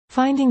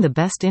Finding the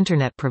best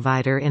internet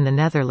provider in the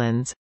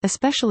Netherlands,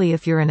 especially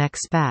if you're an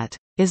expat,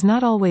 is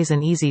not always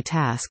an easy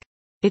task.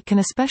 It can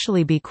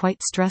especially be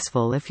quite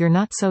stressful if you're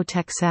not so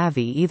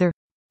tech-savvy either.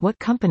 What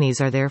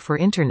companies are there for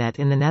internet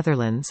in the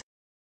Netherlands?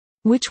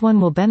 Which one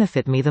will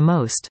benefit me the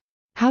most?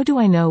 How do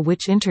I know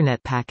which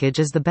internet package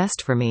is the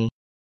best for me?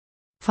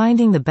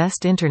 Finding the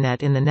best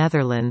internet in the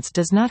Netherlands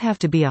does not have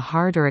to be a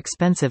hard or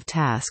expensive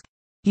task.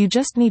 You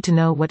just need to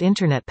know what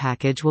internet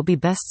package will be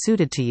best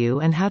suited to you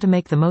and how to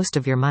make the most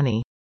of your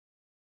money.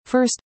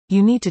 First,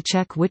 you need to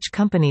check which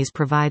companies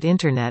provide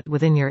internet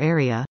within your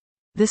area.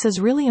 This is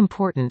really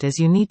important as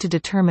you need to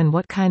determine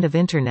what kind of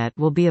internet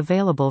will be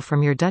available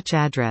from your Dutch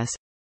address.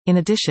 In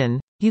addition,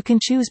 you can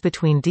choose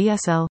between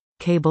DSL,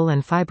 cable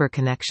and fiber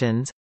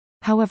connections.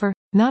 However,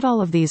 not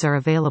all of these are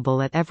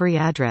available at every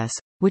address,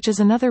 which is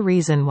another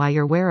reason why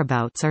your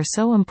whereabouts are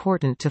so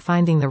important to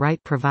finding the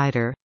right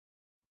provider.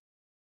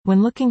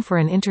 When looking for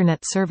an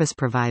internet service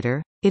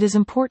provider, it is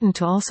important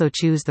to also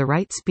choose the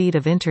right speed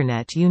of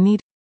internet you need.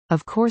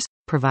 Of course,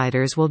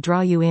 providers will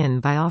draw you in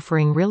by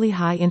offering really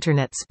high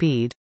internet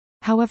speed.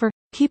 However,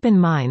 keep in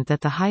mind that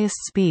the highest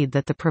speed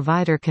that the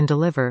provider can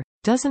deliver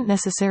doesn't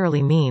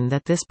necessarily mean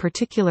that this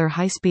particular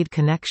high-speed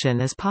connection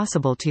is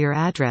possible to your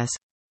address.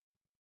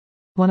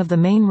 One of the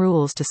main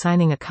rules to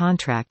signing a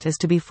contract is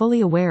to be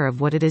fully aware of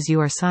what it is you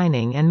are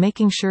signing and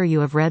making sure you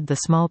have read the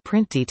small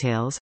print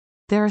details.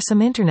 There are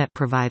some internet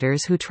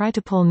providers who try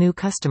to pull new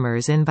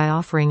customers in by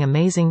offering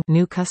amazing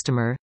new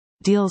customer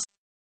deals.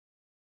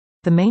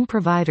 The main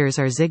providers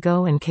are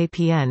Ziggo and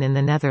KPN in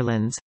the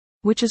Netherlands,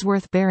 which is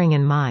worth bearing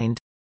in mind.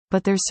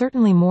 But there's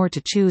certainly more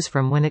to choose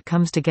from when it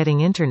comes to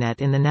getting internet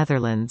in the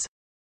Netherlands.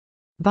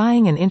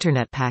 Buying an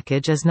internet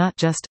package is not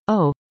just,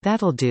 oh,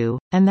 that'll do,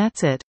 and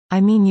that's it. I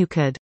mean you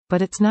could,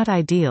 but it's not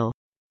ideal.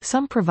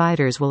 Some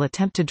providers will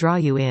attempt to draw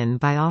you in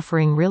by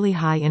offering really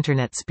high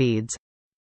internet speeds.